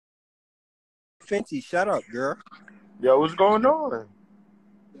Fenty, shut up, girl. Yo, what's going on?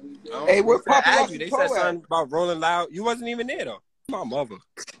 Hey, what Paparazzi They Pro said at? something about Rolling Loud. You wasn't even there though. My mother.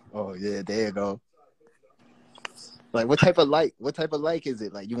 Oh yeah, there you go. Like what type of like is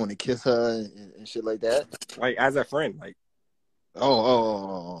it? Like you want to kiss her and shit like that? Like as a friend, like.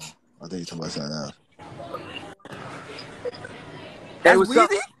 Oh. I think you're talking about something else. Hey, what's up?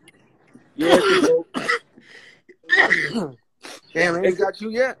 Yeah, it's the GOAT. Damn, they ain't got you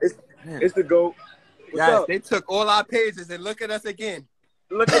yet. It's the GOAT. What's Guys, up? they took all our pages and look at us again.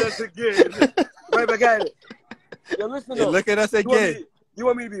 Look at us again. Right back at it. Yo, listen And though. look at us again. You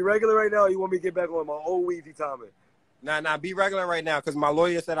want me to be regular right now, or you want me to get back on my old Weezy timing? Nah, be regular right now, because my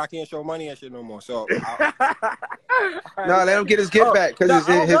lawyer said I can't show money and shit no more. So, No, let him get his get back because I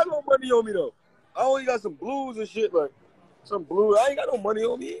don't his. got no money on me though. I only got some blues and shit, like some blues. I ain't got no money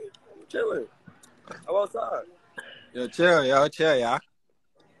on me. I'm chilling. I'm outside. chill, y'all.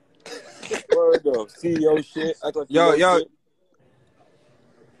 Word though, CEO shit. I thought Yo. shit.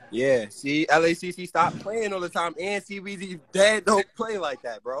 Yeah, see, LACC stop playing all the time, and CBZ dead don't play like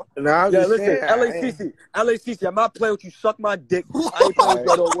that, bro. Nah, I'm Yeah, just listen, saying, LACC, I'm not playing with you. Suck my dick. I ain't playing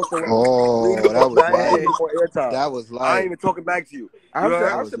with y'all whatsoever. Oh, We need that was back light. and get more airtime. That was I ain't light. even talking back to you. I'm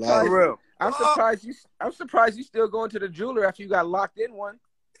was surprised. For real. I'm surprised you still going to the jeweler after you got locked in one.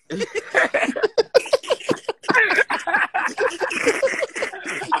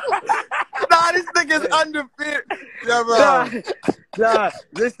 Nah, this nigga's undefeated. Yeah, bro. Nah,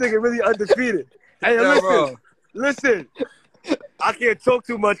 this nigga really undefeated. Hey, Yeah, listen. I can't talk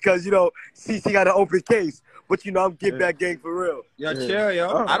too much because, CC got an open case. But, I'm get back gang for real. Yo, chill, yo.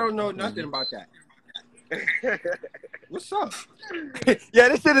 Oh. I don't know nothing about that. What's up? Yeah,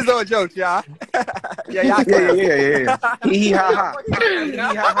 this shit is all jokes, y'all. Yeah, y'all clown. Yeah. Hee ha ha.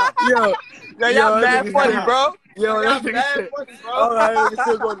 Hee ha ha. Y'all mad nigga, funny, bro. Yo, Y'all that mad nigga funny, bro. all right, nigga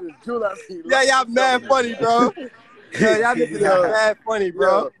still going to the jeweler. Yeah, y'all mad funny, bro. Yo, y'all niggas Yo. mad funny,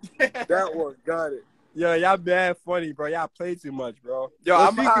 bro. That one, got it. Yo, y'all mad funny, bro. Y'all play too much, bro. Yo, Yo,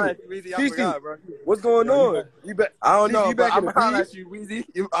 I'm CC, behind you, Weezy. I CC, forgot, bro. What's going Yo, on? You back? I don't know, you but back I'm in the holler bees? at you, Weezy.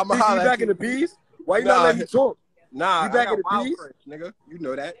 I'm CC, holler you at back you. in the bees? Why you Nah. not letting me talk? Nah, You back I in got the wild bees? friends, nigga. You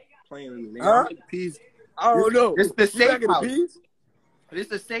know that. Playing with me, nigga. Huh? I'm in the peas. I don't know. It's the You safe back in the house. bees? It's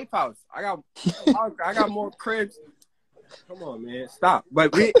the safe house. I got more cribs. Come on, man. Stop.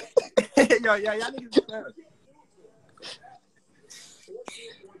 But we y'all niggas be clowns.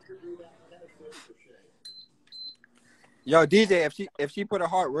 Yo, DJ, if she put a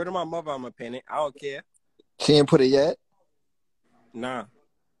heart word on my mother, I'ma pin it. I don't care. She ain't put it yet. Nah.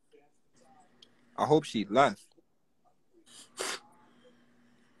 I hope she left.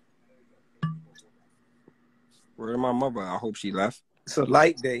 Word on my mother, I hope she left. It's a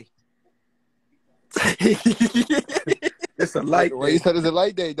light day. It's a light Why you day. said it's a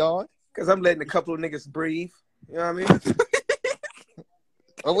light day, dog? Because I'm letting a couple of niggas breathe. You know what I mean?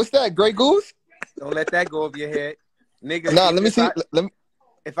 Oh, what's that? Grey Goose? Don't let that go over your head. Niggas. Nah, let me see.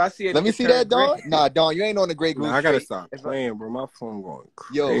 If I see a Let me nigga see turn that, Dawn. gray- Nah, Dawn, you ain't on the Grey Goose. Nah, I gotta straight. stop playing, bro. My phone going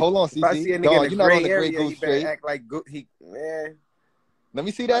crazy. Yo, hold on, If I see a CC. nigga Dawn, in you're a not on gray the Grey area, Goose you better straight. act like man. Let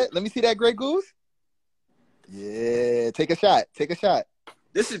me see that. Let me see that Grey Goose. Yeah, take a shot. Take a shot.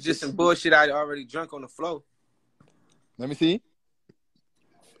 This is just some bullshit I already drunk on the floor. Let me see.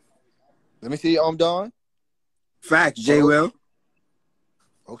 Let me see, Dawn. Facts, J. Will.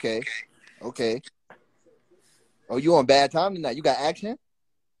 Okay. Oh, you on bad time tonight? You got action?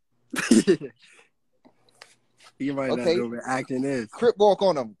 You might Okay. not know what acting is. Crip walk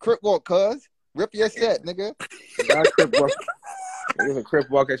on them. Crip walk, cuz. Rip your set, nigga. Not crip walk. There's a crip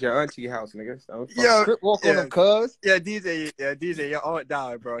walk at your auntie house, nigga. Yo, Crip walk on them, cuz. Yeah, DJ, your aunt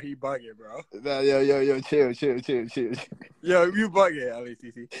died, bro. He bugging, bro. Nah, yo, chill. Yo, you bugging,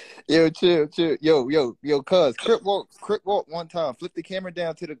 LACC. Yo, chill. Yo, cuz. Crip walk one time. Flip the camera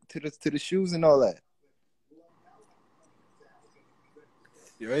down to the shoes and all that.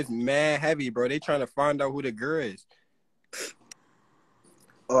 Yo, it's mad heavy, bro. They trying to find out who the girl is.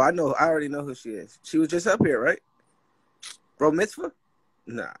 Oh, I know. I already know who she is. She was just up here, right? Bro Mitzvah?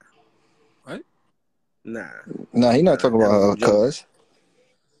 Nah. What? Nah. Nah, he not talking that about was her, a joke. cuz.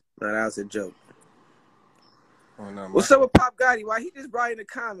 Nah, that was a joke. Oh, no, What's up with Pop Gotti? Why he just brought in the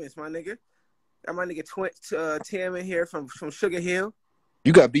comments, my nigga? Got my nigga Tim in here from Sugar Hill.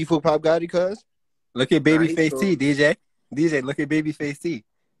 You got beef with Pop Gotti, cuz? Look at Nah, Babyface he cool. T, DJ. DJ, look at Babyface T.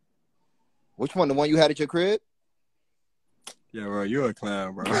 Which one? The one you had at your crib? Yeah, bro, you a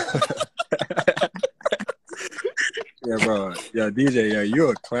clown, bro. Yeah, bro. Yeah, DJ, yeah, you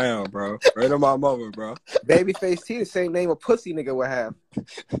a clown, bro. Right on my mother, bro. Babyface T, the same name a pussy nigga would have.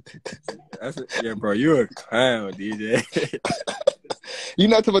 Yeah, bro, you a clown, DJ. You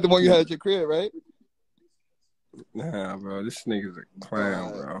not talking about the one you had at your crib, right? Nah, bro. This nigga's a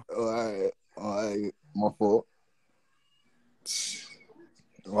clown, bro. All right. My fault. This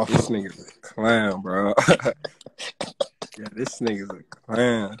nigga's a clown, bro. Yeah, this nigga's a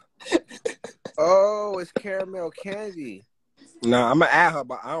clown. Oh, it's caramel candy. Nah, I'm gonna add her,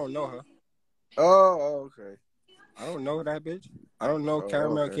 but I don't know her. Oh, okay. I don't know that bitch. I don't know Oh,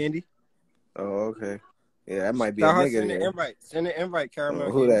 Caramel okay. Candy. Oh, okay. Yeah, that might be Tell a her nigga send there. an invite. Send an invite, I don't Caramel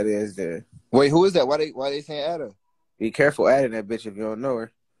know who Candy. that is there. Wait, who is that? Why they saying add her? Be careful adding that bitch if you don't know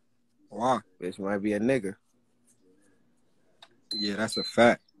her. Why? Bitch might be a nigga. Yeah, that's a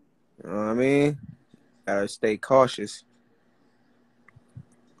fact. You know what I mean? Gotta stay cautious.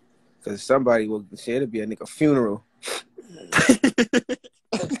 Cause somebody will say it'll be a nigga funeral.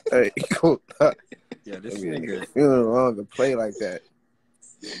 Hey, cool. Yeah, this It'll be a nigga. nigga funeral. I don't even play like that.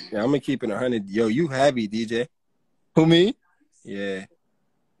 Yeah, I'm gonna keep it 100. Yo, you heavy, DJ. Who, me? Yeah.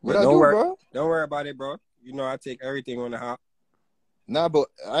 What But I don't do, worry, bro? Don't worry about it, bro. You know I take everything on the hop. Nah, but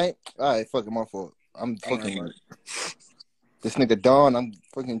I ain't. All right, fuck it, my fault. I'm Don't worry fucking. about This nigga Don, I'm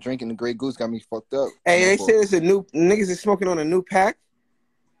fucking drinking the Grey Goose, got me fucked up. Hey, My they fault. said it's a new niggas is smoking on a new pack.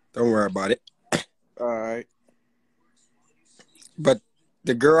 Don't worry about it. All right. But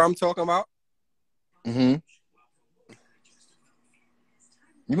the girl I'm talking about, Mm-hmm.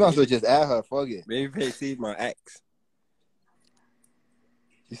 You might as well just add her. Fuck it. Babyface my ex.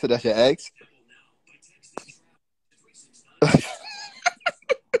 You said that's your ex?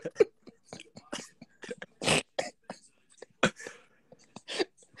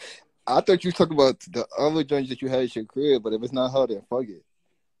 I thought you were talking about the other joints that you had at your crib, but if it's not her, then fuck it.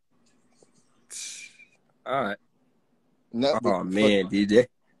 All right. Nah, Oh man, DJ,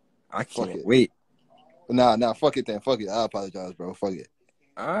 I Fuck can't it. wait. Nah, fuck it then. Fuck it. I apologize, bro. Fuck it.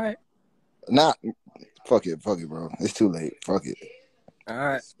 All right. Nah, fuck it, bro. It's too late. Fuck it. All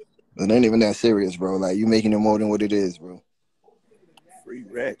right. It ain't even that serious, bro. Like, you making it more than what it is, bro. Free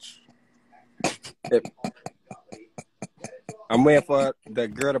rich. I'm waiting for the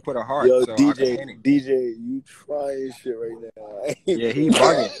girl to put a heart. Yo, so I can DJ, pin it. DJ, you trying shit right now. Yeah, he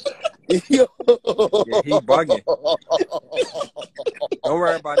bugging. Yo. Yeah, he bugging. Don't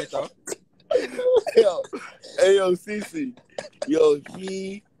worry about it though. Yo, CC. Yo,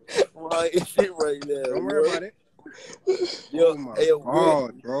 he trying shit right now. Don't worry about it. Yo, Oh my yo,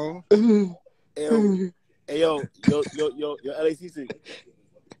 God, bro. yo, LACC.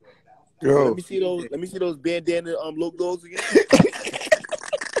 Yo. Let me see those bandana logos again.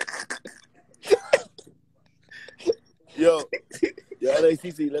 Yo,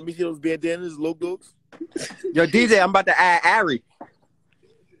 LACC. Let me see those bandanas logos. Yo, DJ, I'm about to add Ari.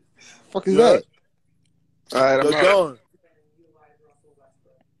 Fuck is Yeah. that? All right, Yo, I'm out. Don.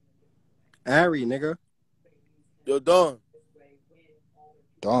 Ari, nigga. Yo, Don.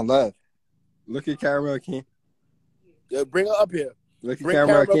 Don left. Look at Caramel King. Yo, bring her up here. Look at Bring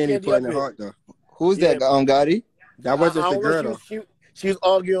Caramel Caramel Candy Candy putting up the here. heart though. Who's that, Yeah. Gotti? That wasn't I the don't girl know, though. she was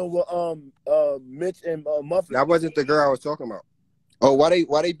arguing with Mitch and Muffin. That wasn't the girl I was talking about. Oh, why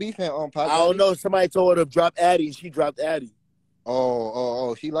they beefing on Pop? I don't know. Somebody told her to drop Addie, and she dropped Addie.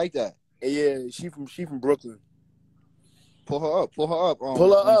 Oh, she like that. And yeah, she from Brooklyn. Pull her up. Pull her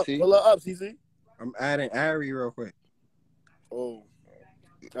up, CC. I'm adding Ari real quick. Oh,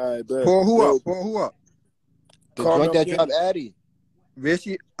 all right, bet. Pull who Yo, up? Pull who up? The Caramel joint that Candy. dropped Addy.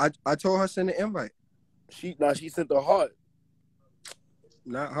 Richie, I told her send an invite. She sent the heart.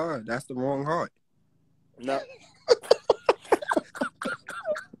 Not her. That's the wrong heart. Nah.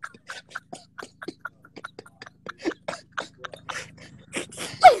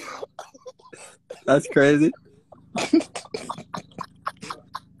 That's crazy.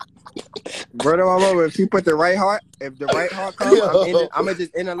 Brother, my mama, if she put the right heart, if the right heart comes, I'm gonna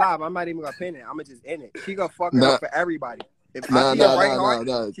just end it live. I'm not even gonna pin it. I'm gonna just end it. She gonna fuck it up for everybody. If I see the right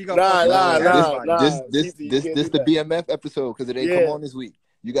heart, she gonna fuck it up for everybody. This the BMF episode because it ain't come on this week.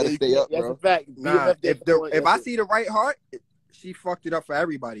 You gotta stay up, That's bro. a fact. Nah, BMF if I see the right heart, she fucked it up for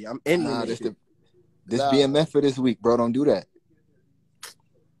everybody. I'm ending Nah, this shit. this BMF for this week, bro. Don't do that.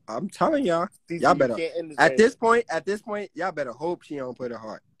 I'm telling y'all, CC, y'all you better. can't end this At thing. this point, y'all better hope she don't put a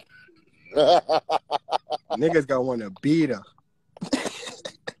heart. Niggas gonna want to beat her.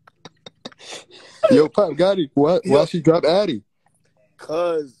 Yo, Pop Gotti, why she drop Addy?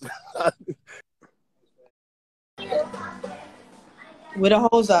 Cause Where the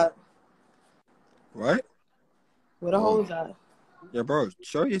hoes at? What? Where the hoes at? Yeah, bro.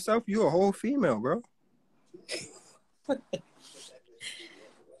 Show yourself. You a whole female, bro.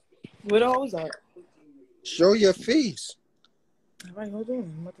 Where the hoes at? Show your face. All right, hold on.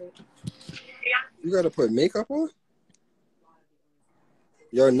 I'm about to- You gotta put makeup on.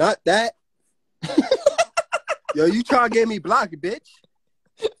 You're not that. Yo, you trying to get me blocked, bitch?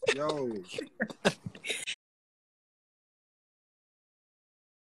 Yo.